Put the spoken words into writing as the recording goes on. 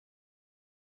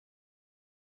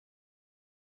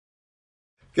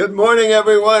Good morning,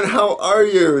 everyone. How are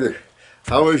you?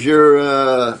 How was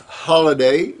your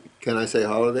holiday? Can I say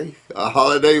holiday? A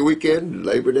holiday weekend,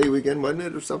 Labor Day weekend, wasn't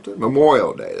it, or something?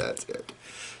 Memorial Day, that's it.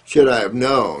 Should I have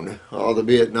known? All the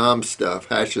Vietnam stuff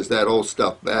hashes that old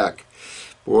stuff back.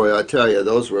 Boy, I tell you,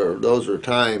 those were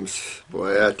times.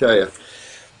 Boy, I tell you,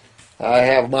 I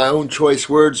have my own choice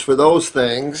words for those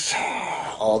things.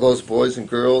 All those boys and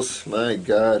girls, my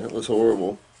God, it was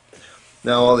horrible.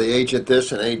 Now all the agent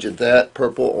this and agent that,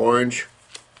 purple, orange.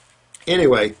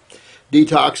 Anyway,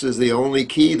 detox is the only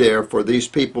key there for these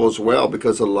people as well,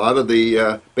 because a lot of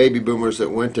the baby boomers that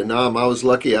went to Nam, I was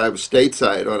lucky I was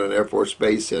stateside on an Air Force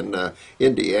base in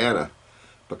Indiana,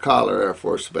 Bacala Air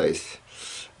Force Base.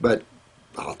 But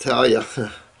I'll tell you,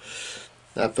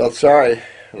 I felt sorry.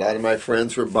 A lot of my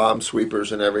friends were bomb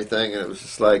sweepers and everything, and it was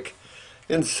just like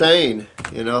insane.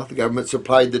 You know, the government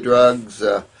supplied the drugs.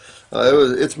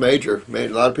 It's major. A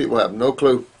lot of people have no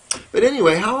clue. But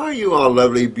anyway, how are you all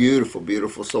lovely, beautiful,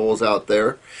 beautiful souls out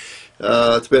there?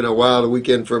 It's been a wild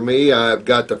weekend for me. I've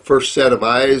got the first set of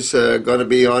eyes going to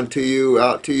be out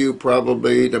to you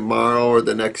probably tomorrow or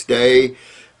the next day.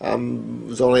 I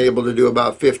was only able to do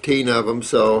about 15 of them,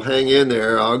 so hang in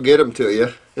there. I'll get them to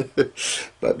you.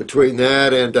 But between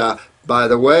that and, by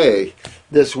the way,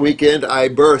 this weekend I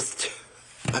birthed.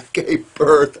 I gave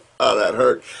birth. Oh, that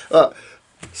hurt.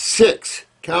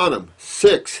 Count them,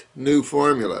 6 new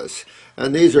formulas.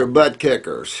 And these are butt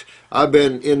kickers. I've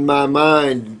been, in my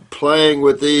mind, playing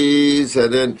with these,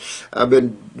 and then I've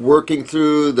been working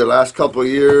through the last couple of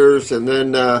years, and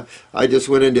then I just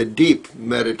went into deep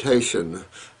meditation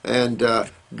and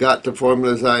got the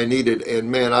formulas I needed.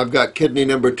 And man, I've got kidney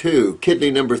number 2,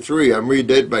 kidney number 3. I'm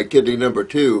redid by kidney number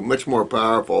 2, much more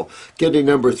powerful. Kidney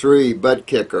number 3, butt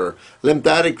kicker.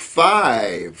 Lymphatic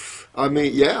 5.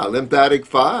 Lymphatic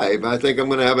 5. I think I'm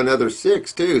going to have another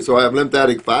 6 too. So I have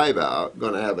lymphatic 5 out.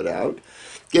 Going to have it out.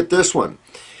 Get this one.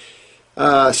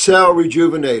 Cell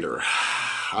rejuvenator.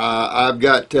 I've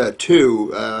got 2,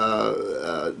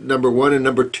 number 1 and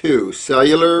number 2,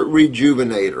 cellular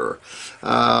rejuvenator.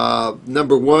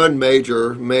 Number 1,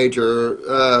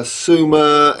 major,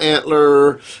 Suma,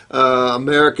 antler,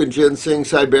 American ginseng,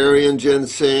 Siberian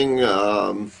ginseng,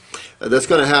 that's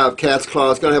going to have cat's claw.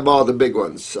 It's going to have all the big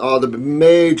ones, all the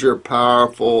major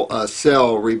powerful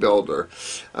cell rebuilder.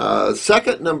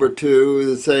 Second, number 2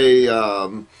 is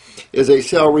a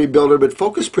cell rebuilder, but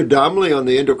focused predominantly on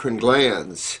the endocrine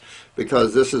glands,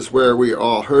 because this is where we're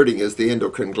all hurting, is the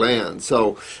endocrine glands.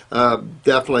 So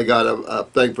definitely got a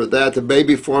thing for that. The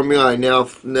baby formula, I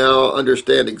now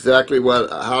understand exactly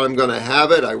how I'm going to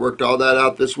have it. I worked all that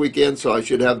out this weekend, so I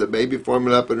should have the baby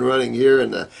formula up and running here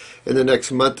in the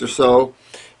next month or so.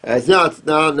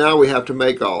 Now we have to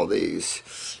make all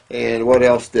these. And what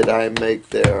else did I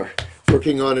make there?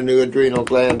 Working on a new adrenal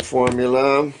gland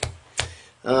formula.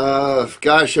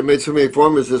 Gosh, I made so many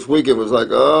formulas this week, it was like,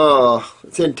 oh,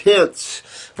 it's intense.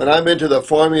 When I'm into the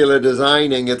formula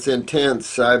designing, it's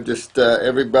intense. I've just,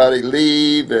 everybody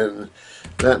leave and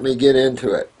let me get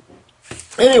into it.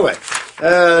 Anyway,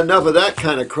 enough of that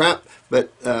kind of crap,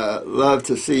 but love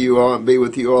to see you all and be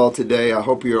with you all today. I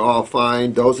hope you're all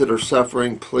fine. Those that are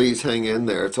suffering, please hang in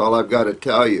there. It's all I've got to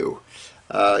tell you.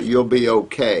 You'll be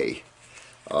okay.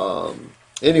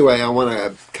 Anyway, I want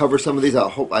to cover some of these.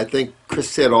 I think Chris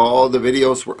said all the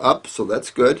videos were up, so that's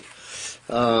good.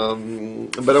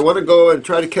 But I want to go and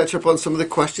try to catch up on some of the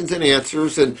questions and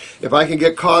answers, and if I can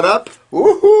get caught up,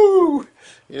 woohoo!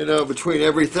 You know, between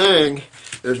everything,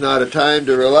 there's not a time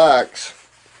to relax.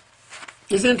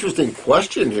 There's an interesting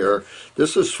question here.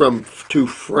 This is to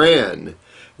Fran.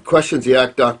 The question's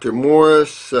Dr.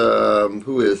 Morris.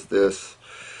 Who is this?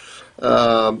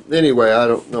 Anyway, I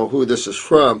don't know who this is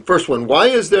from. First one, why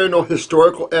is there no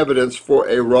historical evidence for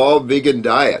a raw vegan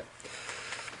diet?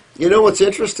 You know what's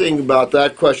interesting about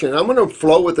that question? I'm going to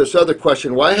flow with this other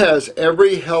question. Why has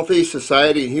every healthy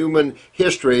society in human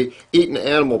history eaten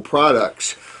animal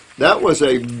products? That was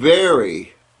a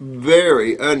very,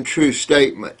 very untrue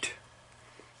statement.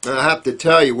 I have to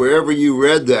tell you, wherever you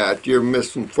read that, you're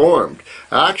misinformed.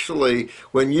 Actually,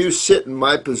 when you sit in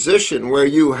my position where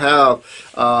you have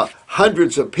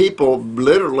hundreds of people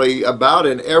literally about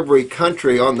in every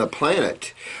country on the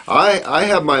planet, I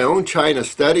have my own China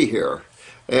study here.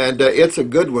 And it's a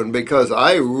good one, because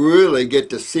I really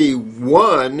get to see,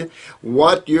 one,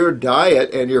 what your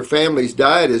diet and your family's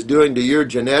diet is doing to your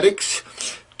genetics.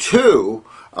 2,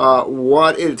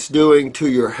 what it's doing to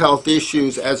your health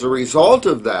issues as a result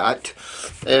of that.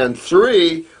 And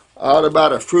 3, out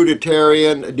about a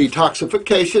fruitarian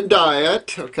detoxification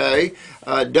diet, okay,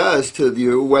 does to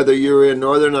you, whether you're in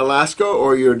northern Alaska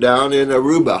or you're down in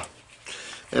Aruba.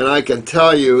 And I can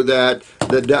tell you that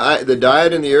The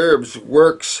diet and the herbs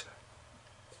works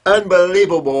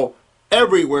unbelievable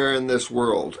everywhere in this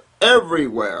world.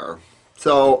 Everywhere.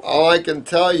 So all I can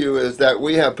tell you is that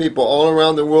we have people all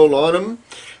around the world on them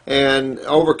and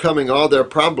overcoming all their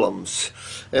problems.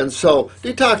 And so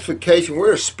detoxification,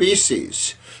 we're a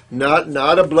species,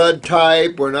 not a blood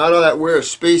type. We're not all that. We're a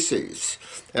species.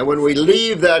 And when we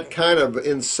leave that kind of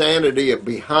insanity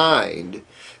behind,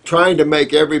 trying to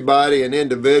make everybody an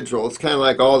individual, it's kind of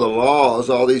like all the laws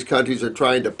all these countries are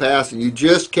trying to pass, and you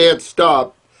just can't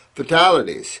stop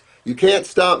fatalities. You can't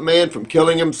stop man from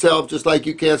killing himself, just like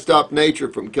you can't stop nature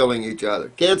from killing each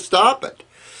other. Can't stop it.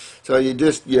 So you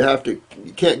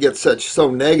can't get so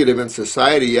negative in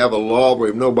society. You have a law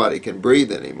where nobody can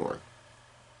breathe anymore.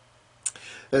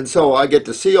 And so I get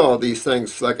to see all these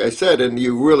things, like I said, and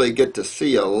you really get to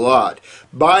see a lot.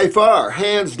 By far,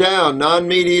 hands down,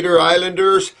 non-meat eater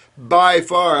islanders by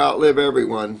far outlive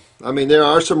everyone. I mean, there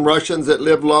are some Russians that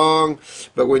live long,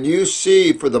 but when you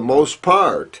see, for the most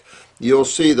part, you'll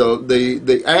see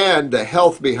the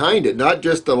health behind it, not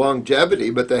just the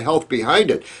longevity, but the health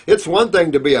behind it. It's one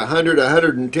thing to be 100,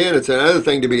 110. It's another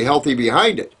thing to be healthy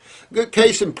behind it. Good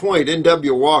case in point,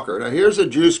 N.W. Walker. Now, here's a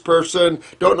juice person.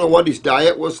 Don't know what his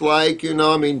diet was like. You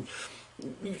know, I mean,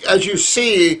 as you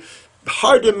see,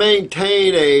 hard to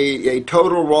maintain a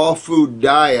total raw food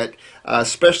diet,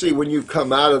 especially when you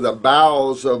come out of the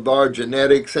bowels of our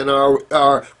genetics and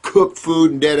our cooked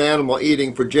food and dead animal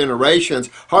eating for generations.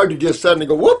 Hard to just suddenly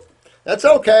go, whoop, that's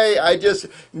okay.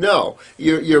 No.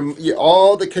 You're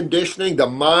all the conditioning, the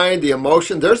mind, the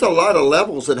emotion. There's a lot of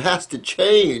levels that has to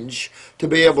change to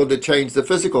be able to change the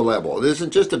physical level. It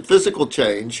isn't just a physical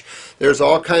change. There's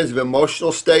all kinds of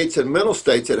emotional states and mental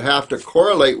states that have to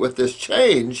correlate with this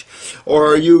change,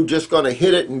 or are you just going to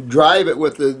hit it and drive it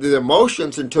with the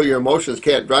emotions until your emotions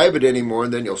can't drive it anymore,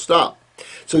 and then you'll stop.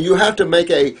 So you have to make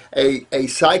a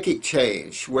psychic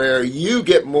change where you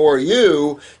get more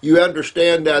you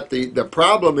understand that the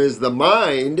problem is the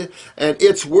mind and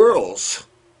its whirls.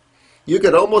 You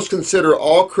could almost consider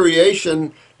all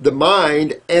creation the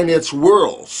mind and its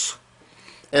whirls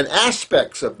and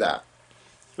aspects of that.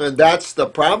 And that's the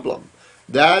problem.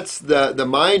 That's the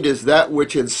mind is that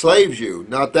which enslaves you,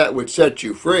 not that which sets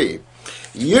you free.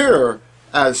 You're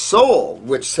as soul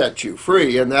which sets you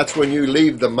free, and that's when you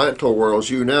leave the mental worlds,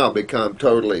 you now become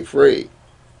totally free.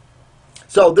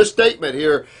 So this statement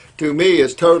here, to me,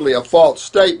 is totally a false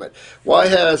statement. Why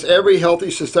has every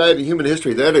healthy society in human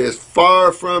history? That is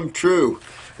far from true.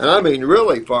 And I mean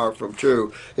really far from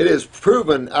true. It is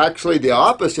proven actually the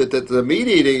opposite, that the meat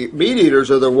eaters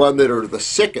are the one that are the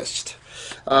sickest.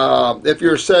 If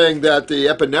you're saying that the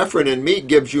epinephrine in meat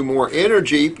gives you more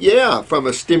energy, yeah, from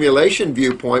a stimulation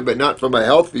viewpoint, but not from a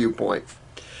health viewpoint.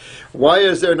 Why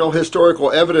is there no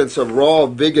historical evidence of raw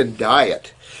vegan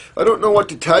diet? I don't know what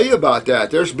to tell you about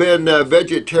that. There's been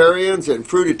vegetarians and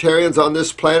fruitarians on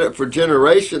this planet for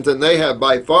generations, and they have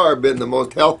by far been the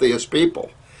most healthiest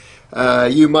people.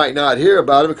 You might not hear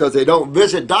about it because they don't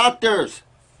visit doctors.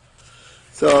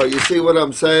 So you see what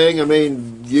I'm saying? I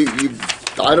mean,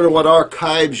 I don't know what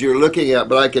archives you're looking at,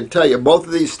 but I can tell you both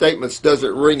of these statements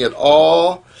doesn't ring at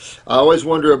all. I always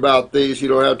wonder about these. You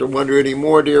don't have to wonder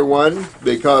anymore, dear one,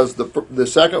 because the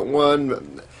second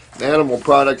one, animal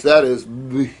products, that is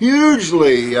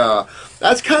hugely,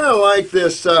 that's kind of like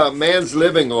this man's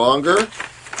living longer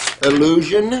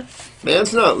illusion.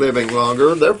 Man's not living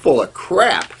longer. They're full of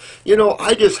crap. You know,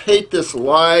 I just hate this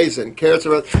lies and carrots.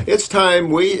 It's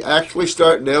time we actually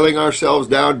start nailing ourselves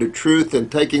down to truth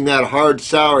and taking that hard,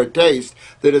 sour taste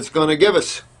that it's going to give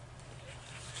us.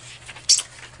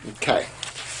 Okay.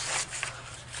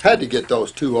 Had to get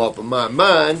those two off of my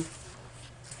mind.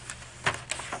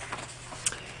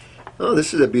 Oh,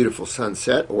 this is a beautiful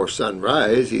sunset or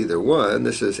sunrise, either one.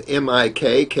 This is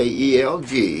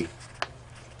M-I-K-K-E-L-G.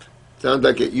 Sounds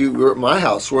like you were at my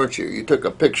house, weren't you? You took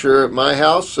a picture at my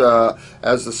house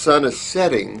as the sun is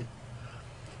setting.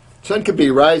 Sun could be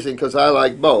rising because I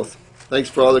like both. Thanks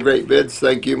for all the great vids.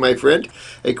 Thank you, my friend.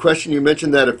 A question, you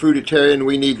mentioned that a fruitarian,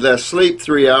 we need less sleep.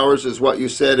 3 hours is what you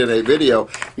said in a video.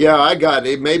 Yeah, I got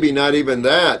it. Maybe not even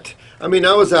that. I mean,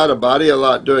 I was out of body a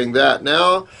lot doing that.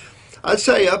 Now, I'd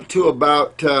say up to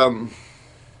about,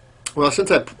 well,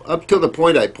 up to the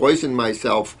point I poisoned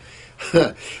myself,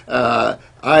 if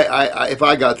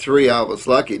I got 3, I was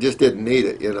lucky. Just didn't need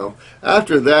it, you know.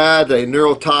 After that, a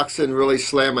neurotoxin really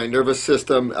slammed my nervous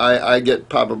system. I get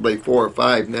probably 4 or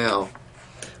 5 now.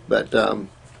 But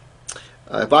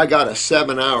if I got a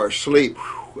 7-hour sleep,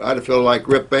 I'd feel like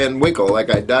Rip Van Winkle, like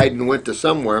I died and went to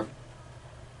somewhere.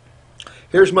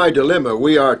 Here's my dilemma.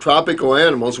 We are tropical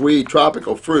animals. We eat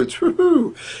tropical fruits.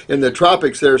 Woo-hoo. In the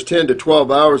tropics, there's 10 to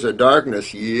 12 hours of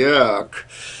darkness. Yuck.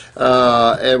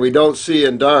 And we don't see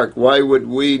in dark. Why would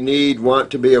we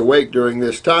want to be awake during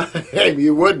this time?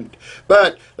 You wouldn't.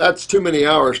 But that's too many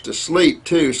hours to sleep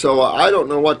too. So I don't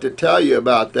know what to tell you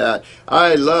about that.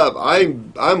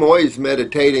 I'm always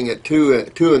meditating at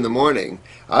 2 in the morning.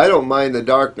 I don't mind the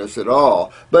darkness at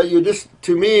all. But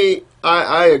to me,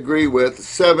 I agree with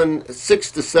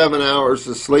 6 to 7 hours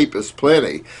of sleep is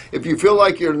plenty. If you feel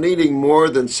like you're needing more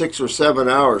than 6 or 7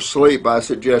 hours sleep, I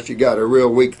suggest you got a real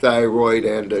weak thyroid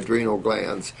and adrenal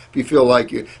glands. If you feel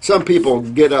like some people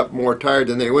get up more tired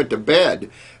than they went to bed.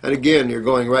 And again, you're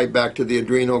going right back to the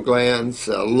adrenal glands,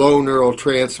 low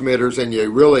neurotransmitters, and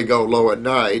you really go low at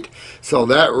night. So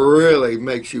that really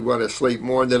makes you want to sleep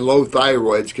more. And then low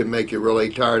thyroids can make you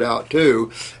really tired out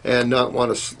too, and not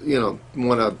want to,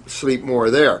 want to sleep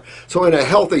more there. So in a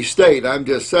healthy state, I'm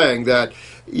just saying that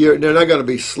they're not going to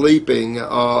be sleeping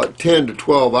 10 to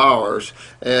 12 hours.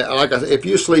 And like I said, if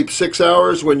you sleep 6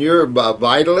 hours when you're a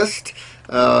vitalist,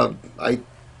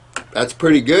 that's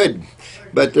pretty good.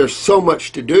 But there's so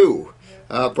much to do.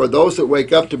 For those that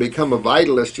wake up to become a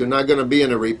vitalist, you're not going to be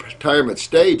in a retirement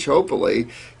stage, hopefully.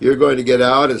 You're going to get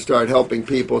out and start helping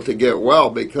people to get well,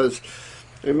 because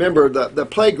remember, the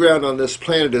playground on this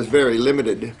planet is very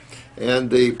limited, and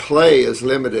the play is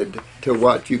limited to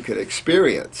what you can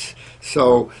experience.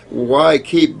 So why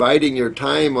keep biding your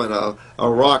time on a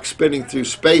rock spinning through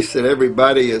space that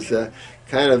everybody is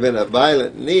kind of in a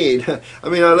violent need? I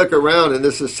mean, I look around and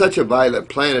this is such a violent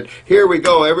planet. Here we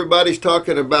go. Everybody's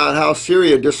talking about how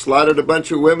Syria just slaughtered a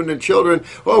bunch of women and children.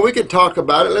 Well, we could talk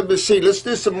about it. Let me see. Let's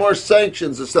do some more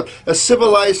sanctions and stuff. A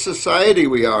civilized society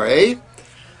we are, eh?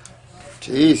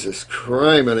 Jesus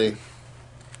criminy.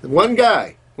 One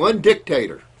guy, one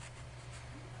dictator.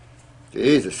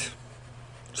 Jesus.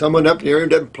 Someone up here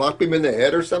doesn't plop him in the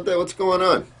head or something? What's going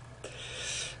on?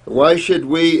 Why should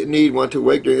we want to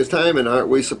wake during this time, and aren't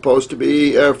we supposed to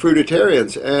be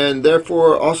fruitarians and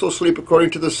therefore also sleep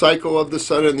according to the cycle of the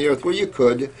sun and the earth? Well, you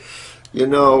could.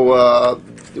 When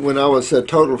I was a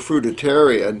total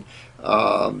fruitarian,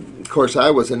 of course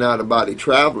I was an out-of-body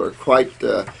traveler, quite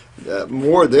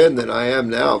more then than I am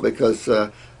now, because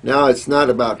now it's not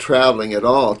about traveling at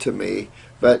all to me,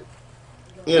 but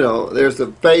there's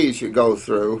a phase you go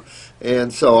through,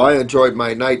 and so I enjoyed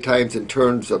my night times in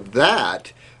terms of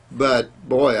that. But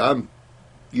boy,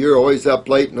 you're always up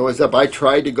late and always up. I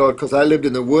tried to go, because I lived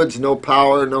in the woods, no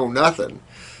power, no nothing.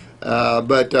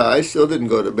 But I still didn't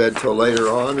go to bed till later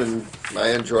on, and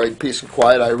I enjoyed peace and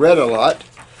quiet. I read a lot,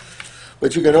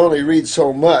 but you can only read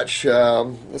so much.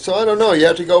 So I don't know. You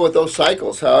have to go with those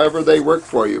cycles, however they work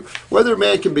for you. Whether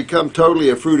man can become totally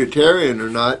a fruitarian or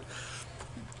not,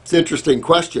 it's an interesting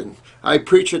question. I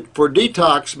preach it for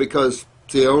detox because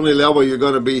it's the only level you're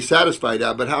going to be satisfied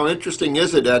at. But how interesting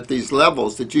is it at these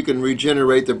levels that you can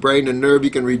regenerate the brain and nerve, you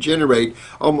can regenerate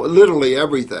literally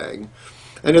everything.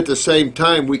 And at the same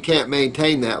time, we can't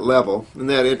maintain that level. Isn't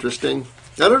that interesting?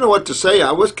 I don't know what to say.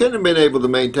 I was kind of been able to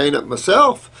maintain it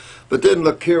myself, but then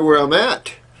look here where I'm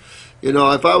at.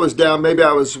 If I was down, maybe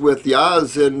I was with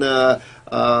Yaz in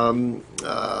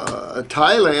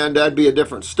Thailand, that'd be a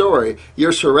different story.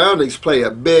 Your surroundings play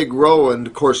a big role in,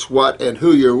 of course, what and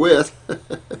who you're with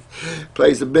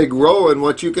plays a big role in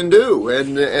what you can do,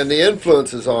 and the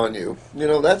influences on you,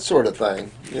 that sort of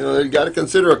thing. You got to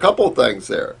consider a couple things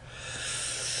there.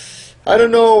 I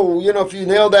don't know, if you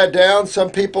nail that down.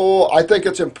 Some people, I think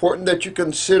it's important that you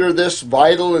consider this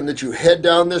vital and that you head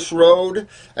down this road.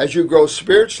 As you grow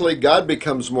spiritually, God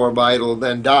becomes more vital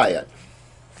than diet.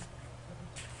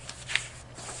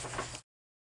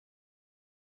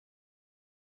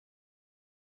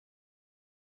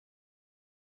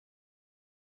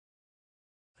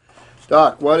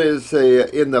 Doc, what is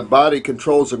in the body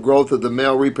controls the growth of the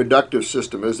male reproductive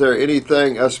system? Is there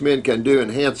anything us men can do to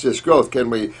enhance this growth? Can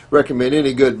we recommend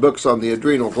any good books on the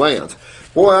adrenal glands?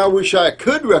 Boy, I wish I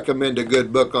could recommend a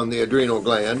good book on the adrenal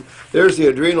gland. There's the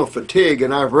Adrenal Fatigue,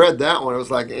 and I've read that one. It was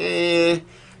like,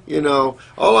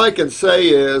 All I can say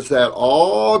is that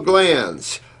all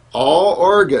glands, all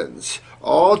organs,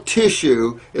 all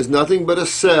tissue is nothing but a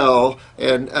cell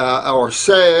and or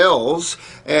cells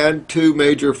and two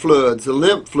major fluids, the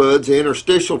lymph fluids, the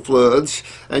interstitial fluids,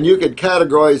 and you could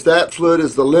categorize that fluid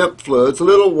as the lymph fluids, a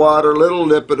little water, a little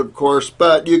lipid, of course,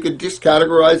 but you could just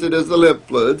categorize it as the lymph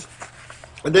fluids.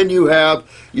 And then you have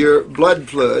your blood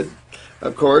fluid.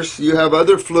 Of course, you have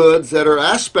other fluids that are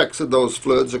aspects of those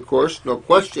fluids, of course, no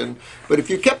question. But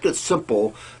if you kept it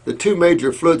simple, the two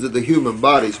major fluids of the human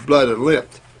body is blood and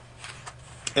lymph.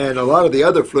 And a lot of the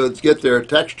other fluids get their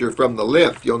texture from the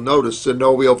lymph. You'll notice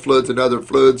synovial fluids and other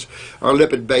fluids are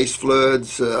lipid-based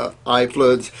fluids, eye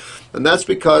fluids. And that's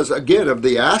because, again, of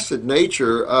the acid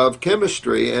nature of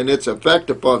chemistry and its effect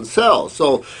upon cells.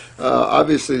 So,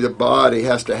 obviously, the body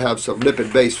has to have some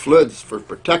lipid-based fluids for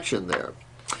protection there.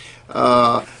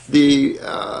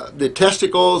 The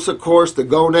testicles, of course, the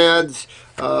gonads,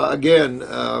 again,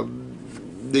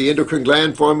 the endocrine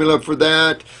gland formula for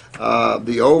that,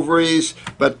 the ovaries,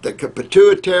 but the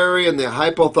pituitary and the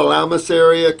hypothalamus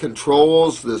area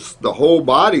controls the whole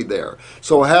body there.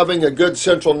 So having a good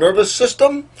central nervous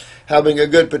system, having a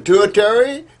good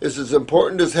pituitary is as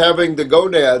important as having the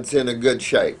gonads in a good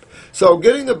shape. So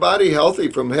getting the body healthy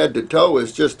from head to toe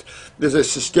is a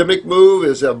systemic move,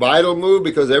 is a vital move,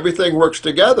 because everything works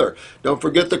together. Don't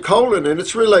forget the colon and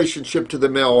its relationship to the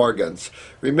male organs.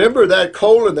 Remember that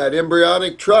colon, that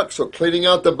embryonic truck, so cleaning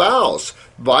out the bowels,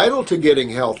 vital to getting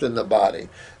health in the body.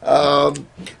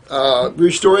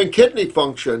 Restoring kidney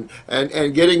function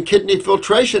and getting kidney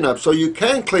filtration up so you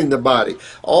can clean the body.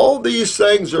 All these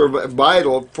things are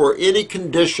vital for any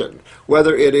condition,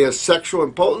 whether it is sexual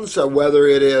impotence or whether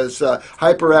it is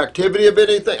hyperactivity of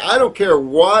anything. I don't care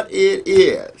what it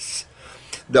is.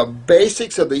 The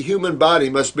basics of the human body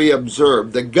must be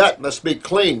observed. The gut must be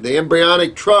cleaned. The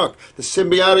embryonic trunk, the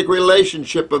symbiotic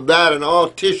relationship of that and all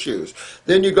tissues.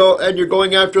 Then you go and you're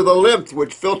going after the lymph,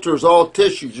 which filters all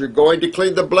tissues. You're going to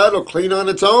clean the blood, will clean on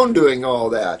its own doing all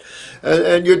that.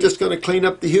 And you're just going to clean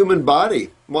up the human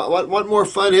body. What more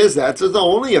fun is that? So there's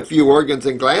only a few organs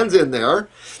and glands in there,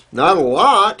 not a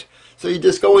lot. So you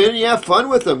just go in and you have fun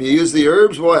with them. You use the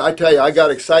herbs. Boy, I tell you, I got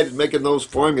excited making those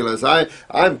formulas.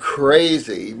 I'm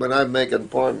crazy when I'm making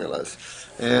formulas.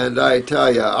 And I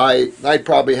tell you, I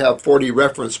probably have 40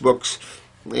 reference books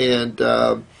and,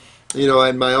 and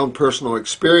my own personal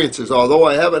experiences, although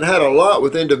I haven't had a lot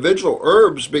with individual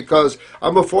herbs because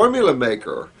I'm a formula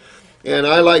maker. And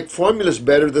I like formulas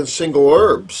better than single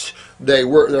herbs.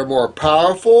 They're more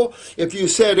powerful. If you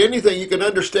said anything, you can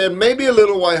understand maybe a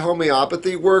little why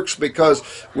homeopathy works, because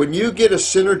when you get a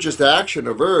synergist action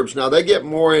of herbs, now they get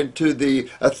more into the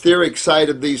etheric side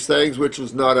of these things, which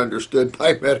was not understood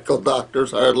by medical doctors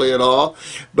hardly at all.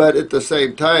 But at the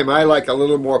same time, I like a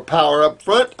little more power up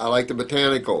front. I like the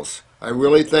botanicals. I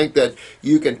really think that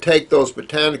you can take those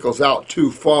botanicals out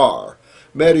too far.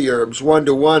 Medi-herbs,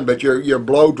 one-to-one, but you're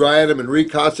blow-drying them and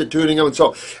reconstituting them. And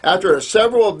so after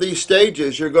several of these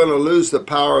stages, you're going to lose the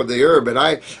power of the herb. And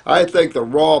I think the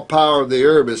raw power of the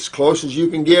herb, as close as you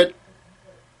can get,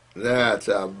 that's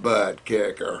a butt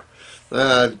kicker.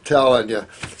 I'm telling you.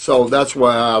 So that's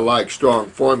why I like strong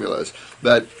formulas.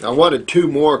 But I wanted 2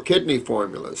 more kidney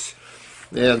formulas.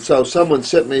 And so someone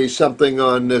sent me something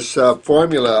on this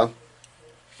formula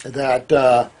that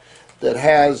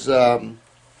has...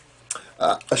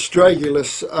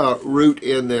 astragalus root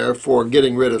in there for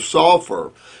getting rid of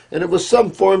sulfur. And it was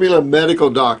some formula medical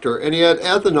doctor, and he had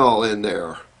ethanol in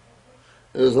there.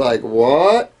 It was like,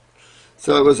 what?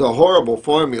 So it was a horrible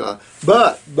formula.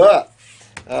 But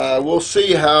we'll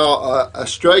see how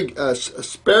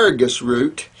asparagus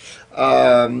root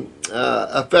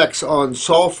effects on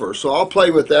sulfur. So I'll play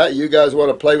with that. You guys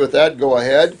want to play with that, go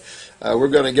ahead. We're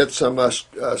going to get some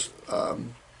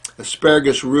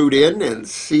asparagus root in and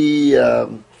see.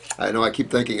 I know I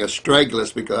keep thinking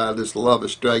astragalus because I just love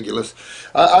astragalus.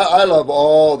 I love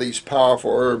all these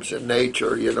powerful herbs in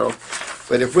nature,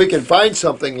 But if we can find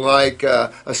something like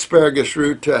asparagus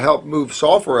root to help move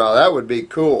sulfur out, that would be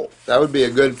cool. That would be a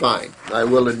good find. I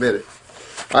will admit it.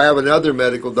 I have another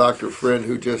medical doctor friend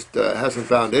who just hasn't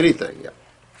found anything yet.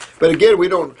 But again, we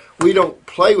don't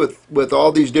play with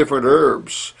all these different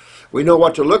herbs. We know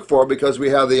what to look for because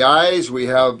we have the eyes, we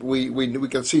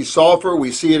can see sulfur,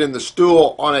 we see it in the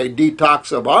stool on a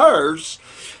detox of ours.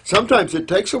 Sometimes it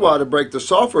takes a while to break the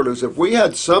sulfur loose. If we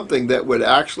had something that would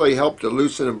actually help to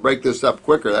loosen and break this up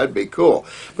quicker, that'd be cool.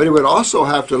 But it would also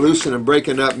have to loosen and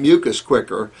breaking up mucus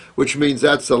quicker, which means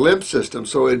that's the lymph system,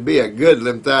 so it'd be a good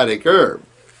lymphatic herb.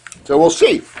 So we'll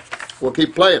see. We'll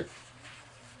keep playing.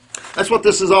 That's what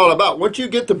this is all about. Once you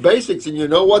get the basics and you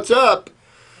know what's up,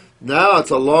 now it's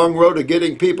a long road to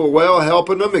getting people well,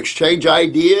 helping them, exchange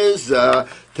ideas,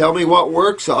 tell me what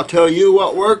works, I'll tell you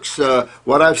what works,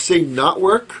 what I've seen not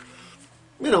work,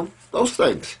 those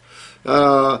things.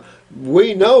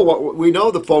 We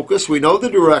know the focus, we know the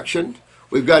direction,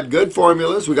 we've got good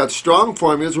formulas, we've got strong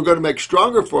formulas, we're going to make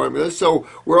stronger formulas, so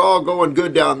we're all going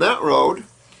good down that road.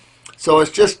 So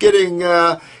it's just getting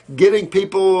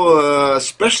people,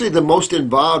 especially the most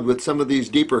involved with some of these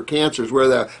deeper cancers where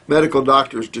the medical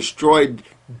doctors destroyed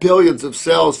billions of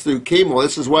cells through chemo.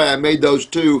 This is why I made those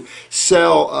two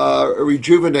cell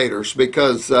rejuvenators,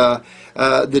 because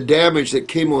the damage that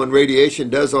chemo and radiation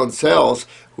does on cells,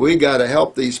 we got to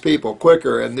help these people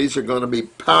quicker, and these are going to be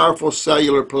powerful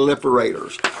cellular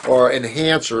proliferators or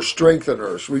enhancers,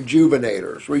 strengtheners,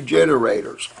 rejuvenators,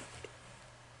 regenerators.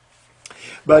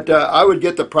 But I would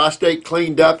get the prostate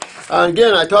cleaned up.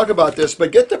 Again, I talk about this,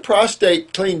 but get the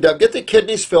prostate cleaned up. Get the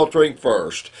kidneys filtering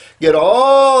first. Get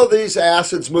all these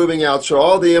acids moving out, so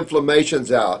all the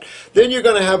inflammation's out. Then you're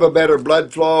going to have a better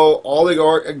blood flow. All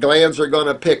the glands are going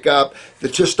to pick up. The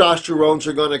testosterones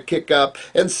are going to kick up.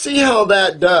 And see how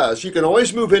that does. You can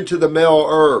always move into the male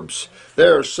herbs.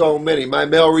 There are so many. My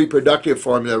male reproductive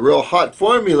formula, real hot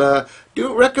formula.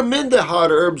 Don't recommend the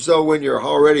hot herbs, though, when you're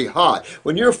already hot.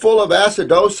 When you're full of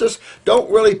acidosis,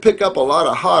 don't really pick up a lot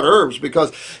of hot herbs,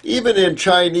 because even in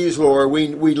Chinese lore, we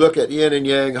look at yin and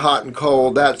yang, hot and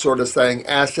cold, that sort of thing,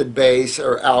 acid, base,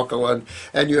 or alkaline,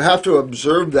 and you have to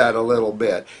observe that a little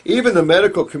bit. Even the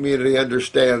medical community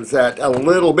understands that a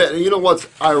little bit. And you know what's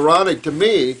ironic to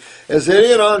me is that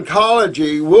in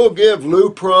oncology, we'll give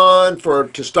Lupron for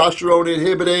testosterone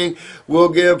inhibiting, we'll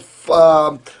give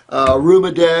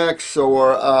Rumidex,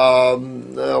 or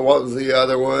what was the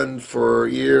other one for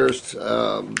years?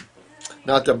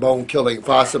 Not the bone-killing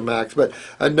Fosamax, but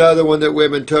another one that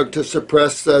women took to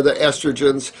suppress the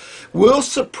estrogens. We'll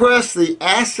suppress the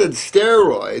acid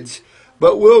steroids,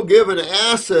 but we'll give an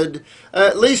acid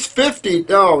at least 50,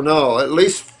 no, at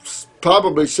least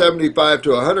probably 75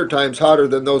 to 100 times hotter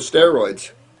than those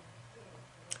steroids.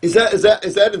 Is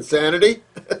that insanity?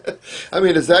 I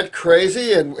mean, is that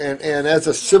crazy? And as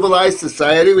a civilized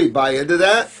society, we buy into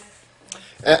that?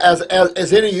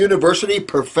 As any university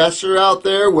professor out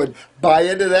there would buy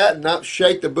into that and not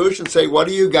shake the bush and say, what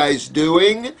are you guys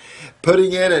doing?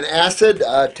 Putting in an acid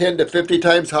 10 to 50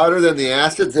 times hotter than the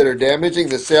acids that are damaging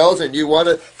the cells, and you want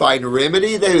to find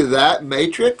remedy to that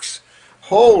matrix?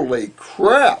 Holy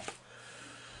crap.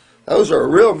 Those are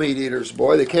real meat eaters,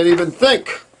 boy. They can't even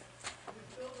think.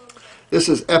 This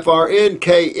is FRNKNSNS.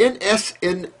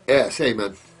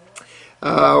 Amen.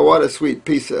 What a sweet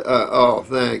piece of... oh,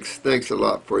 thanks. Thanks a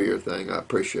lot for your thing. I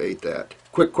appreciate that.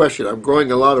 Quick question. I'm growing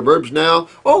a lot of herbs now.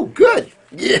 Oh, good.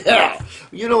 Yeah.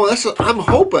 You know, I'm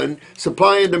hoping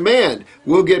supply and demand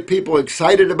will get people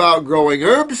excited about growing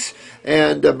herbs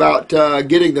and about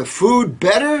getting the food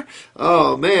better.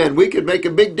 Oh, man, we could make a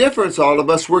big difference, all of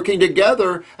us working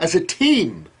together as a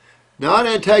team. Not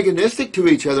antagonistic to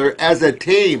each other, as a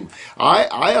team.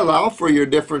 I allow for your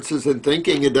differences in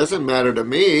thinking. It doesn't matter to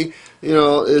me. You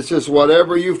know, it's just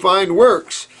whatever you find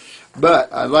works.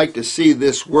 But I'd like to see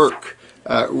this work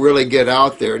really get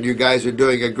out there, and you guys are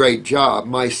doing a great job.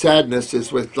 My sadness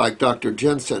is with, like, Dr.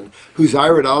 Jensen, whose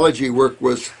iridology work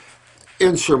was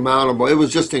insurmountable. It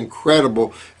was just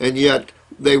incredible, and yet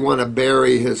they want to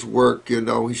bury his work. You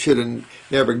know, he should have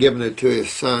never given it to his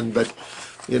son, but,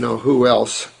 you know, who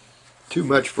else? Too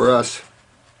much for us.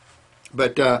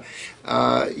 But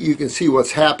you can see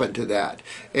what's happened to that.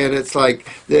 And it's like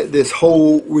this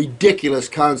whole ridiculous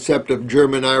concept of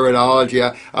German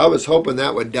iridology. I was hoping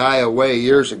that would die away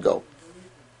years ago.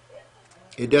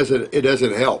 It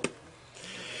doesn't help.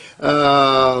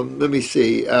 Let me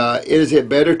see. Is it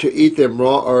better to eat them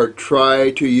raw or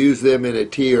try to use them in a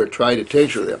tea or try to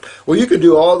tincture them? Well, you can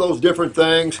do all those different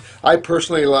things. I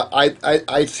personally,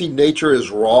 I see nature as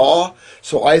raw,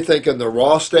 so I think in the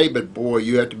raw state, but boy,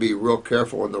 you have to be real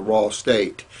careful in the raw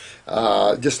state.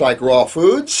 Just like raw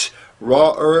foods,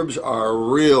 raw herbs are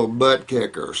real butt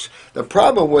kickers. The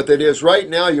problem with it is right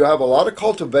now you have a lot of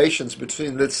cultivations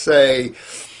between, let's say,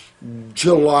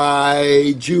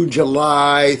 June,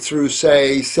 July through,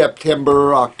 say,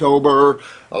 September, October,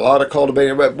 a lot of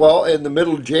cultivating. But, well, in the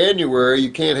middle of January,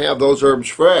 you can't have those herbs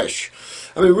fresh.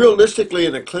 I mean, realistically,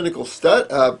 in a clinical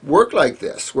work like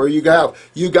this, where you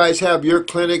guys have your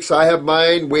clinics, I have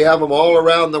mine, we have them all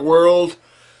around the world,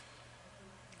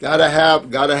 gotta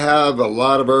have a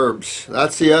lot of herbs.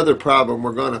 That's the other problem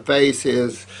we're going to face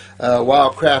is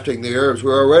while crafting the herbs.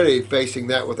 We're already facing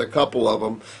that with a couple of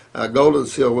them. Golden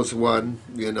Seal was one,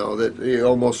 you know, that we're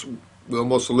almost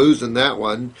losing that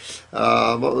one.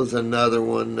 What was another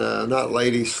one? Not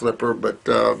Lady Slipper, but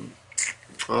there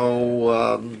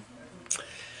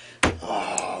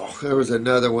was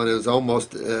another one that was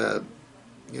almost, you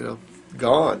know,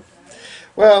 gone.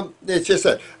 Well, it's just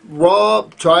that raw,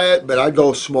 try it, but I'd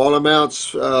go small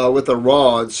amounts with the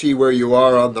raw and see where you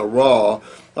are on the raw.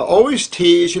 Always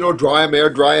teas, dry them, air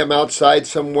dry them outside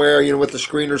somewhere, with the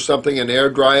screen or something, and air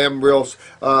dry them real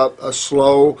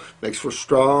slow. Makes for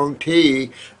strong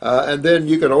tea. And then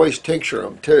you can always tincture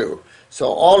them too. So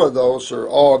all of those are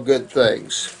all good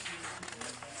things.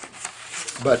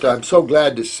 But I'm so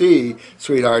glad to see,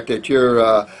 sweetheart, that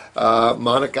you're,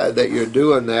 Monica, that you're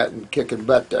doing that and kicking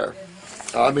butt there.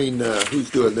 I mean, who's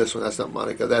doing this one? That's not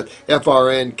Monica. That's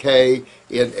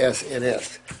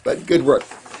FRNKNSNS. But good work.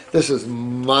 This is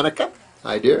Monica.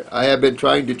 Hi, dear. I have been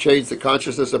trying to change the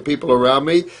consciousness of people around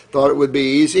me. Thought it would be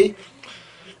easy.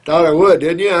 Thought I would,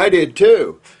 didn't you? I did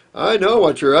too. I know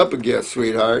what you're up against,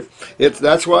 sweetheart.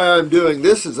 That's why I'm doing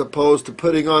this as opposed to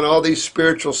putting on all these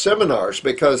spiritual seminars,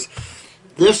 because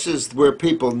this is where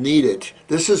people need it.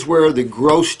 This is where the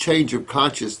gross change of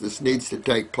consciousness needs to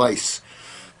take place.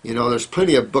 There's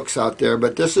plenty of books out there,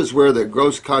 but this is where the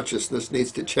gross consciousness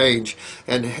needs to change,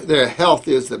 and their health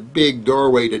is the big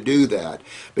doorway to do that,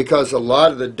 because a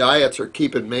lot of the diets are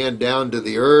keeping man down to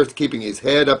the earth, keeping his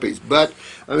head up his butt.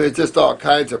 I mean, it's just all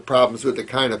kinds of problems with the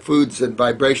kind of foods and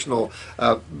vibrational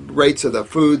rates of the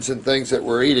foods and things that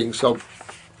we're eating. So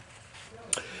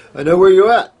I know where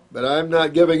you're at, but I'm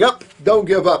not giving up. Don't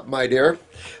give up, my dear.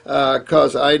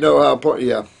 Because I know how important.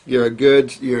 Yeah, you're a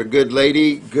good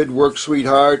lady. Good work,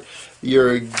 sweetheart.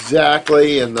 You're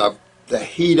exactly in the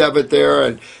heat of it there,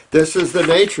 and this is the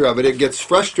nature of it. It gets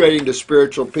frustrating to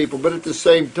spiritual people, but at the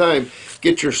same time,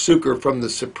 get your sukkah from the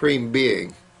Supreme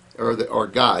Being, or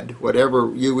God,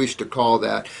 whatever you wish to call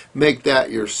that. Make that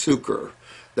your sukkah,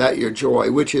 that your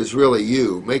joy, which is really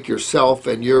you. Make yourself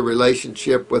and your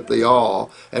relationship with the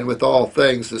all and with all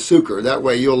things the sukkah. That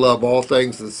way you'll love all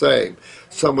things the same.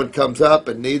 Someone comes up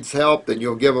and needs help, then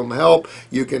you'll give them help.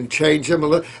 You can change them a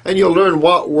little, and you'll learn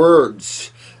what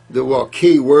words, the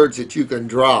key words that you can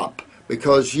drop,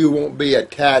 because you won't be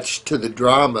attached to the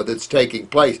drama that's taking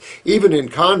place, even in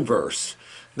converse.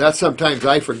 That sometimes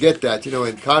I forget that,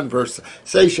 in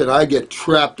conversation I get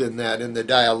trapped in that, in the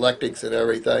dialectics and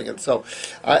everything. And so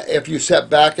if you step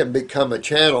back and become a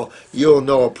channel, you'll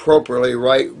know appropriately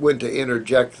right when to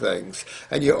interject things.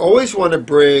 And you always want to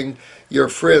bring your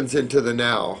friends into the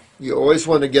now. You always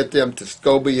want to get them to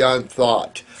go beyond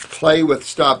thought. Play with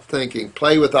stop thinking.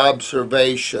 Play with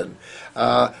observation.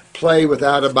 Play with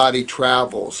out-of-body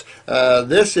travels.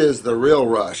 This is the real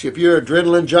rush. If you're an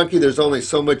adrenaline junkie, there's only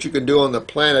so much you can do on the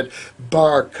planet,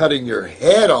 bar cutting your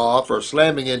head off or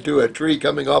slamming into a tree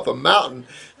coming off a mountain.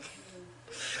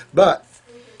 But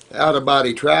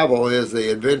out-of-body travel is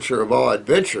the adventure of all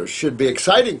adventures. Should be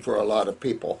exciting for a lot of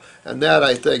people. And that,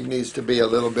 I think, needs to be a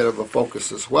little bit of a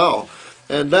focus as well.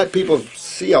 And let people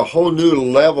see a whole new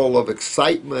level of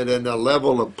excitement and a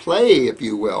level of play, if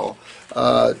you will,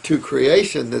 to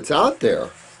creation that's out there,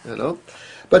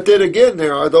 But then again,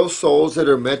 there are those souls that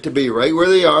are meant to be right where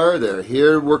they are. They're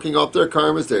here working off their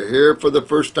karmas. They're here for the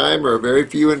first time or very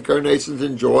few incarnations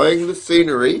enjoying the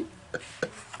scenery.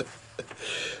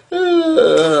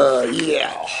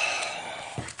 Yeah.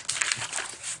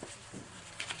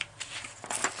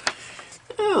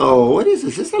 Oh, what is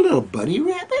this? Is this a little bunny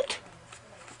rabbit?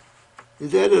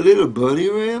 Is that a little bunny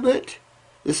rabbit?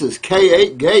 This is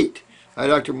K8 Gate. Hi,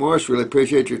 Dr. Morris. Really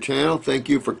appreciate your channel. Thank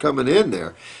you for coming in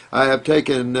there. I have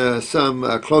taken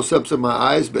some close-ups of my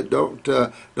eyes, but don't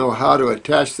know how to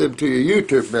attach them to your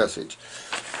YouTube message.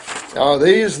 Are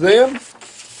these them?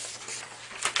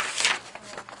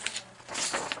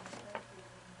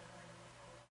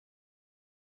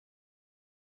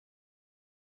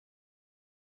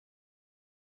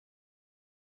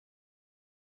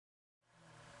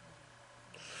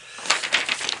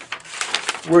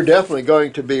 We're definitely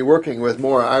going to be working with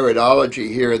more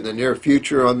iridology here in the near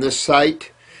future on this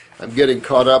site. I'm getting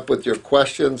caught up with your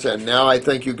questions, and now I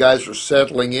think you guys are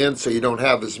settling in so you don't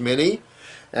have as many.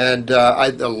 And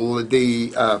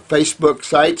the Facebook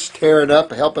site's tearing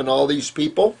up, helping all these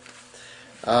people.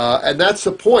 And that's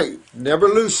the point. Never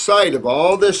lose sight of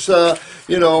all this,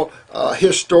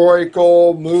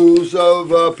 historical moves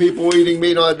of people eating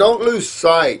meat. Don't lose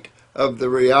sight of the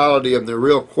reality of the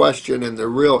real question and the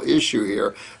real issue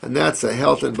here, and that's the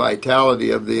health and vitality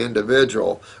of the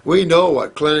individual. We know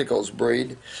what clinicals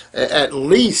breed. At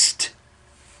least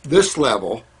this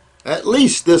level.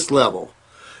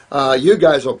 You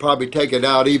guys will probably take it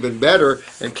out even better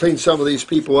and clean some of these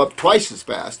people up twice as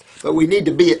fast. But we need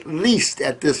to be at least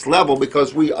at this level,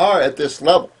 because we are at this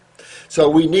level. So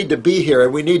we need to be here,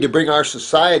 and we need to bring our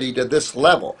society to this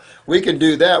level. We can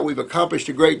do that. We've accomplished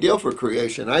a great deal for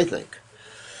creation, I think.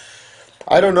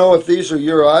 I don't know if these are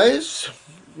your eyes.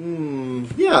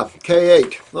 Yeah,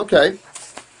 K8. Okay.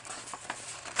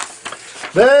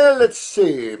 Well, let's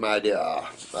see, my dear.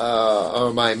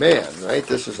 Or my man, right?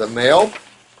 This is a male.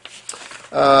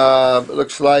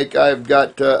 Looks like I've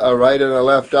got a right and a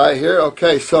left eye here.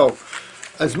 Okay, so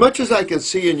as much as I can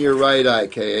see in your right eye,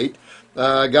 Kate,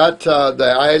 I got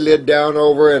the eyelid down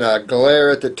over and a glare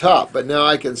at the top, but now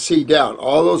I can see down.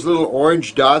 All those little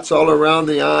orange dots all around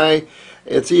the eye,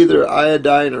 it's either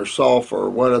iodine or sulfur,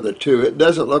 one of the two. It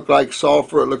doesn't look like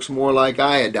sulfur, it looks more like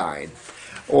iodine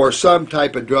or some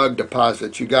type of drug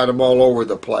deposit. You got them all over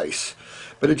the place.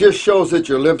 But it just shows that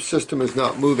your lymph system is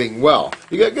not moving well.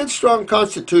 You got good strong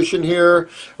constitution here.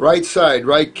 Right side,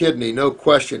 right kidney, no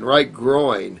question. Right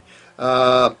groin,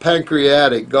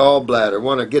 pancreatic, gallbladder.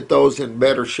 Want to get those in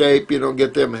better shape,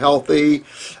 get them healthy.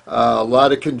 A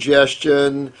lot of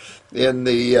congestion in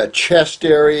the chest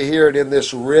area here and in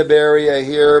this rib area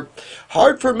here.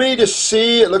 Hard for me to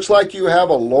see. It looks like you have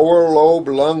a lower lobe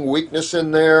lung weakness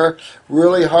in there.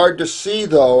 Really hard to see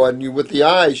though, and with the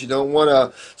eyes you don't want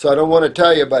to, so I don't want to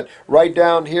tell you, but right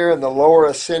down here in the lower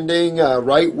ascending,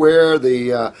 right where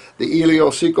the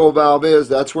ileocecal valve is,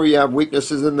 that's where you have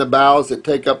weaknesses in the bowels that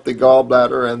take up the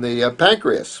gallbladder and the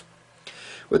pancreas.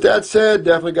 With that said,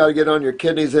 definitely got to get on your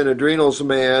kidneys and adrenals,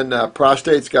 man.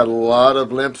 Prostate's got a lot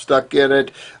of lymph stuck in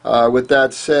it. With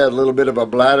that said, a little bit of a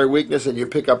bladder weakness, and you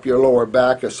pick up your lower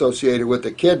back associated with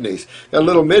the kidneys. Got a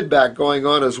little mid-back going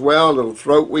on as well, a little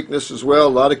throat weakness as well, a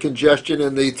lot of congestion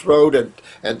in the throat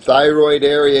and thyroid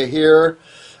area here.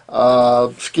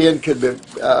 Skin could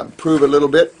improve a little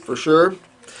bit for sure.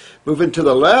 Moving to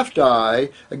the left eye,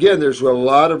 again, there's a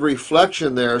lot of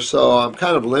reflection there, so I'm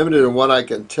kind of limited in what I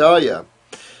can tell you.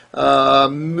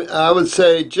 I would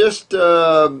say just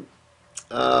before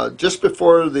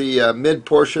the mid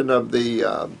portion of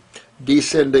the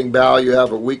descending bowel, you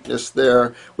have a weakness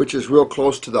there, which is real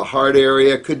close to the heart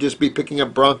area. Could just be picking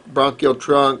up bronchial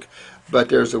trunk, but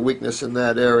there's a weakness in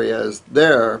that area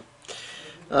there.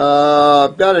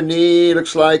 Got a knee,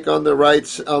 looks like on the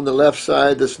left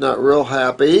side that's not real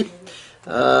happy.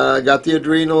 Got the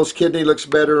adrenals. Kidney looks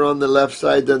better on the left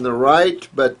side than the right,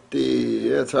 but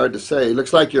it's hard to say.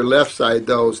 Looks like your left side,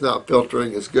 though, is not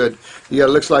filtering as good.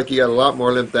 Looks like you got a lot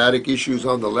more lymphatic issues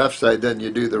on the left side than you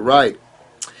do the right.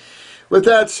 With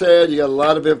that said, you got a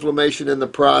lot of inflammation in the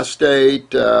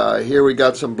prostate. Here we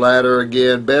got some bladder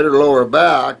again. Better lower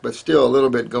back, but still a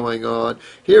little bit going on.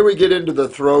 Here we get into the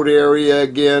throat area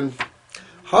again.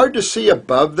 Hard to see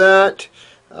above that.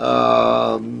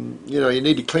 You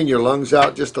need to clean your lungs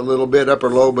out just a little bit. Upper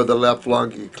lobe of the left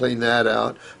lung, you can clean that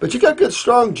out. But you got good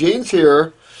strong genes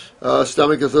here.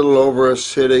 Stomach is a little over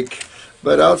acidic.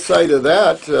 But outside of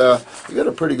that, you got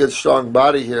a pretty good strong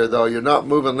body here, though. You're not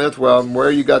moving lymph well. And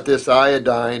where you got this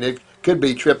iodine, it could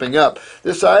be tripping up.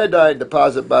 This iodine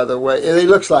deposit, by the way, it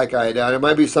looks like iodine. It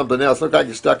might be something else. Look like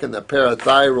it's stuck in the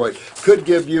parathyroid. Could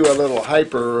give you a little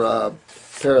hyper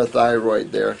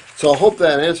parathyroid there. So I hope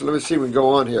that answered. Let me see if we can go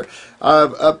on here.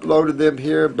 I've uploaded them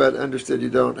here, but understood you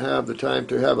don't have the time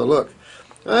to have a look.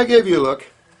 I gave you a look.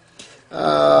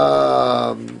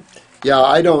 Yeah,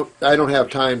 I don't have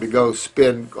time to go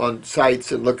spin on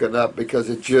sites and looking up because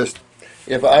it just,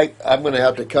 I'm going to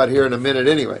have to cut here in a minute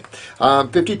anyway.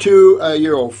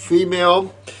 52-year-old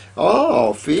female.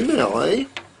 Oh, female, eh?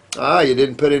 Ah, you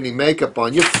didn't put any makeup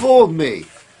on. You fooled me.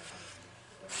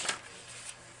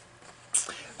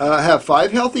 Have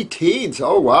 5 healthy teens.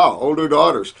 Oh, wow. Older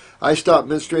daughters. I stopped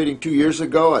menstruating 2 years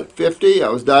ago at 50. I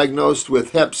was diagnosed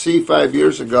with Hep C 5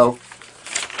 years ago.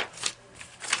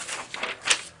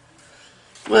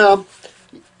 Well,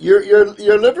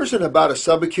 your liver's in about a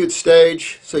subacute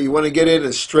stage, so you want to get in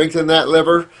and strengthen that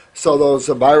liver so those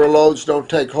viral loads don't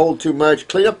take hold too much.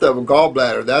 Clean up the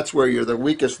gallbladder. That's where you're the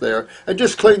weakest there. And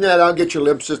just clean that out. Get your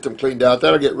lymph system cleaned out.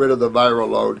 That'll get rid of the viral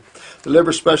load. The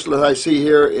liver specialist I see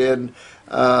here in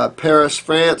Paris,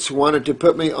 France, wanted to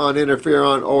put me on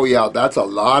interferon. Oh, yeah, that's a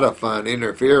lot of fun,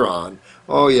 interferon.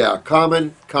 Oh, yeah,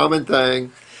 common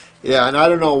thing. Yeah, and I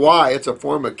don't know why. It's a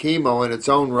form of chemo in its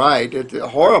own right. It's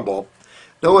horrible.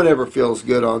 No one ever feels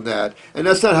good on that. And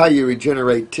that's not how you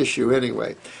regenerate tissue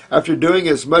anyway. After doing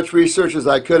as much research as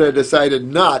I could, I decided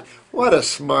not. What a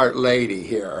smart lady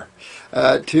here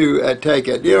to take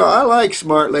it. I like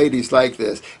smart ladies like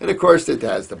this. And, of course, it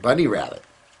has the bunny rabbit.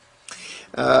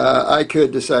 I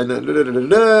could decide,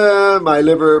 my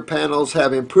liver panels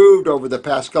have improved over the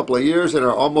past couple of years and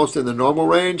are almost in the normal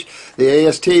range. The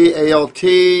AST, ALT,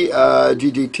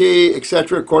 GGT,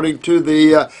 etc. according to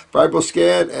the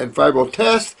FibroScan and Fibro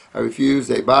test. I refused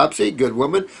a biopsy. Good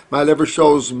woman. My liver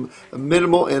shows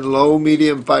minimal and low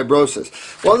medium fibrosis.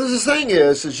 Well, the thing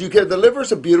is the liver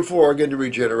is a beautiful organ to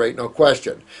regenerate, no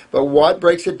question. But what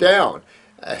breaks it down?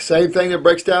 Same thing that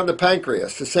breaks down the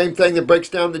pancreas, the same thing that breaks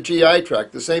down the GI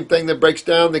tract, the same thing that breaks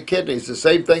down the kidneys, the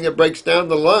same thing that breaks down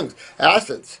the lungs,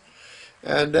 acids.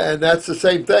 And that's the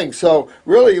same thing. So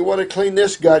really you want to clean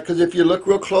this gut, because if you look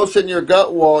real close in your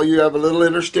gut wall, you have a little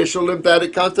interstitial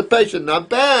lymphatic constipation. Not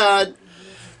bad.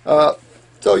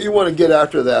 So you want to get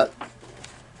after that.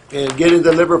 And get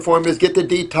into liver formulas, get the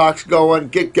detox going,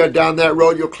 get down that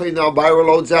road. You'll clean the viral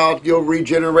loads out. You'll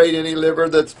regenerate any liver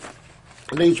that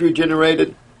needs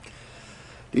regenerated.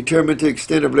 Determined the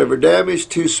extent of liver damage.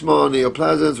 2 small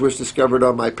neoplasms was discovered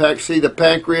on my pack. See, the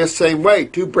pancreas, same way.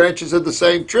 2 branches of the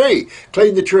same tree.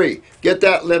 Clean the tree. Get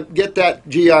that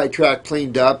GI tract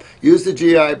cleaned up. Use the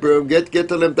GI broom. Get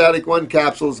the lymphatic 1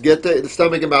 capsules. Get the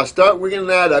stomach and mouth. Start wiggling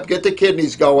that up. Get the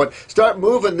kidneys going. Start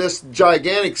moving this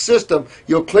gigantic system.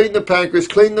 You'll clean the pancreas,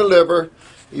 clean the liver.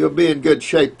 You'll be in good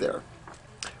shape there.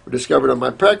 Were discovered on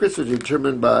my pancreas, was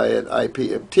determined by an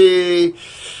IPMT.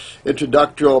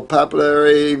 Intraductal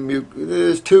papillary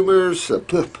mucus tumors.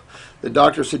 The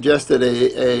doctor suggested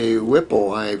a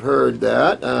Whipple, I've heard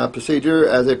that, procedure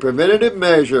as a preventative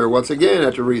measure. Once again,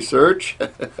 after research.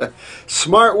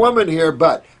 Smart woman here,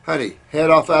 but, honey, head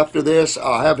off after this.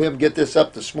 I'll have him get this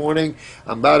up this morning.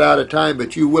 I'm about out of time,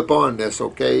 but you whip on this,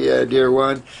 okay, dear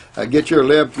one? Get your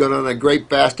lymph, go on a grape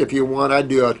fast if you want. I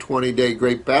do a 20-day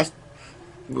grape fast.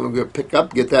 We're going to pick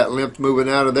up, get that lymph moving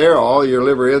out of there, all your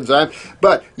liver enzymes.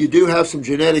 But you do have some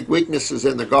genetic weaknesses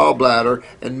in the gallbladder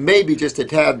and maybe just a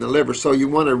tad in the liver, so you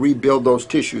want to rebuild those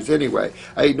tissues anyway.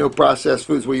 I eat no processed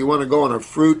foods. Well, you want to go on a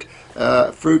fruit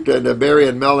and a berry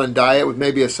and melon diet with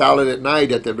maybe a salad at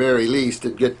night at the very least,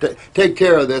 and take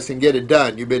care of this and get it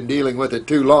done. You've been dealing with it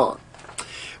too long.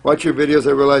 Watch your videos.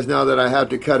 I realize now that I have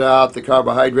to cut out the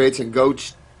carbohydrates and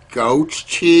goat's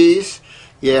cheese.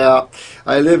 Yeah,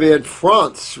 I live in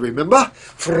France, remember?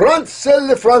 France,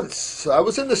 France. I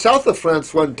was in the south of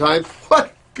France one time.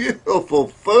 What beautiful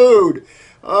food.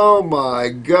 Oh my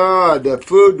God, the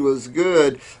food was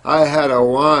good. I had a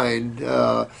wine.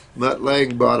 Mutt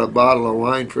Lang bought a bottle of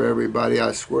wine for everybody.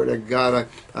 I swear to God,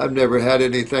 I've never had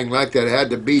anything like that. It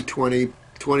had to be 20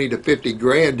 to 50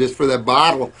 grand just for that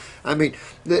bottle. I mean,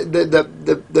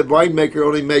 the winemaker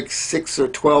only makes 6 or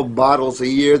 12 bottles a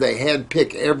year. They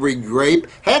handpick every grape,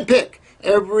 and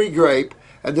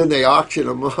then they auction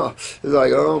them off. It's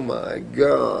like, oh my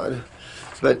God.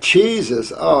 But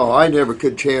cheeses, oh, I never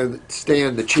could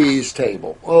stand the cheese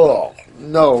table. Oh,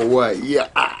 no way. Yeah.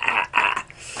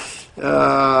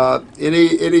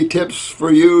 Any tips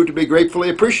for you to be gratefully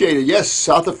appreciated? Yes,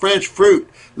 south of France fruit.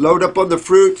 Load up on the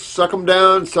fruit, suck them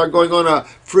down, start going on a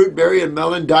fruit, berry, and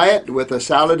melon diet with a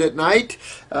salad at night.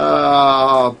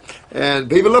 And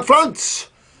vive la France!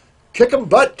 Kick 'em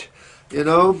butt! You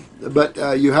know, but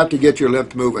you have to get your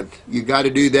lymph moving. You got to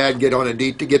do that, get on a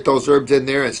deep to get those herbs in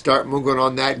there and start moving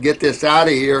on that. Get this out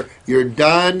of here. You're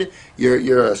done.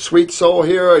 You're a sweet soul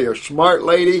hero. You're a smart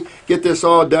lady. Get this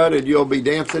all done and you'll be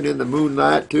dancing in the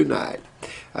moonlight tonight.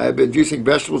 I've been juicing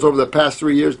vegetables over the past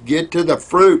 3 years. Get to the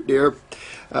fruit, dear.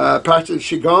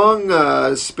 Practicing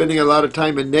Qigong, spending a lot of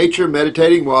time in nature,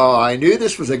 meditating. Well, I knew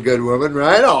this was a good woman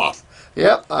right off.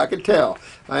 Yep, I could tell.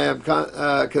 I am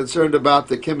concerned about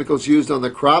the chemicals used on the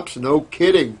crops. No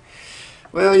kidding.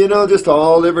 Well, you know, just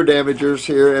all liver damagers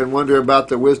here and wonder about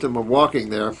the wisdom of walking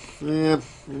there. Yeah,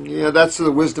 that's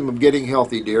the wisdom of getting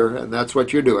healthy, dear, and that's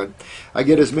what you're doing. I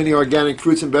get as many organic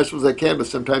fruits and vegetables as I can, but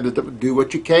sometimes do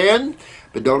what you can,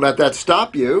 but don't let that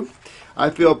stop you. I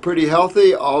feel pretty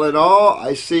healthy all in all.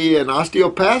 I see an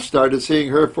osteopath. Started seeing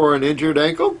her for an injured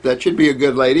ankle. That should be a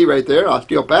good lady right there,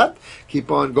 osteopath. Keep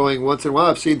on going once in a while.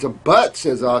 I've seen some butts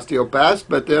as osteopaths,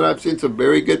 but then I've seen some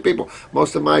very good people.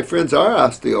 Most of my friends are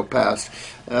osteopaths.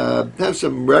 Have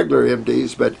some regular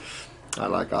MDs, but I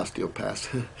like osteopaths.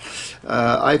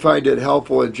 I find it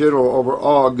helpful in general,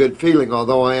 overall, a good feeling.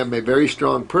 Although I am a very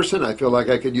strong person, I feel like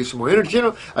I could use some more energy. You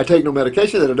know, I take no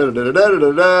medication.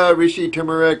 Reishi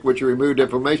turmeric, which removed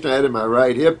inflammation. I had in my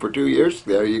right hip for 2 years.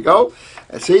 There you go.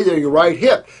 See, there's your right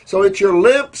hip. So it's your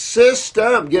lymph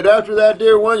system. Get after that,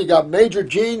 dear one. You got major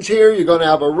genes here. You're going to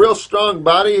have a real strong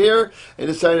body here.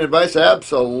 Inside advice,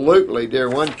 absolutely, dear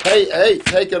one. K8,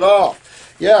 take it off.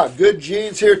 Yeah, good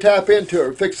genes here. Tap into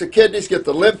it. Fix the kidneys, get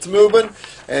the lymph moving,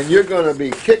 and you're going to be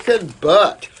kicking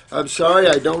butt. I'm sorry,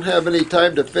 I don't have any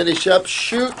time to finish up.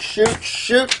 Shoot.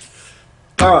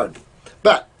 On.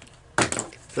 But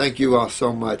thank you all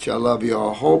so much. I love you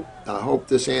all. I hope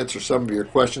this answers some of your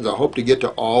questions. I hope to get to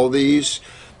all these.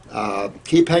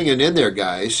 Keep hanging in there,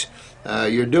 guys.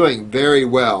 You're doing very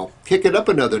well. Kick it up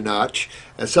another notch.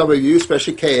 And some of you,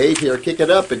 especially K8 here, kick it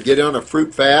up and get on a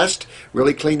fruit fast.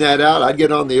 Really clean that out. I'd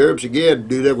get on the herbs again.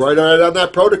 Do that right on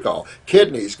that protocol.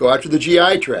 Kidneys, go after the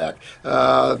GI tract.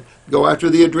 Go after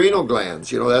the adrenal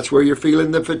glands. You know, that's where you're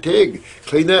feeling the fatigue.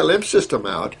 Clean that lymph system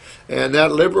out. And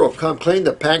that liver will come clean.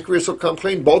 The pancreas will come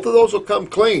clean. Both of those will come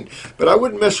clean. But I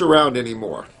wouldn't mess around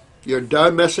anymore. You're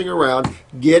done messing around.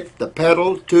 Get the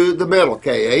pedal to the metal,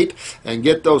 K8, and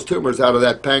get those tumors out of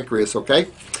that pancreas, okay?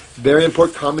 Very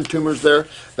important, common tumors there,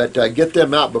 but get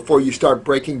them out before you start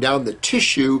breaking down the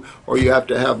tissue or you have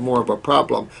to have more of a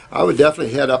problem. I would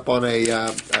definitely head up on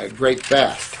a great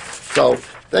fast. So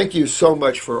thank you so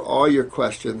much for all your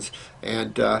questions,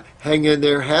 and hang in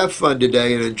there, have fun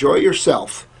today, and enjoy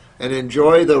yourself, and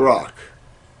enjoy the rock.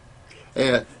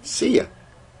 And see ya.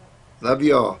 Love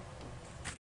you all.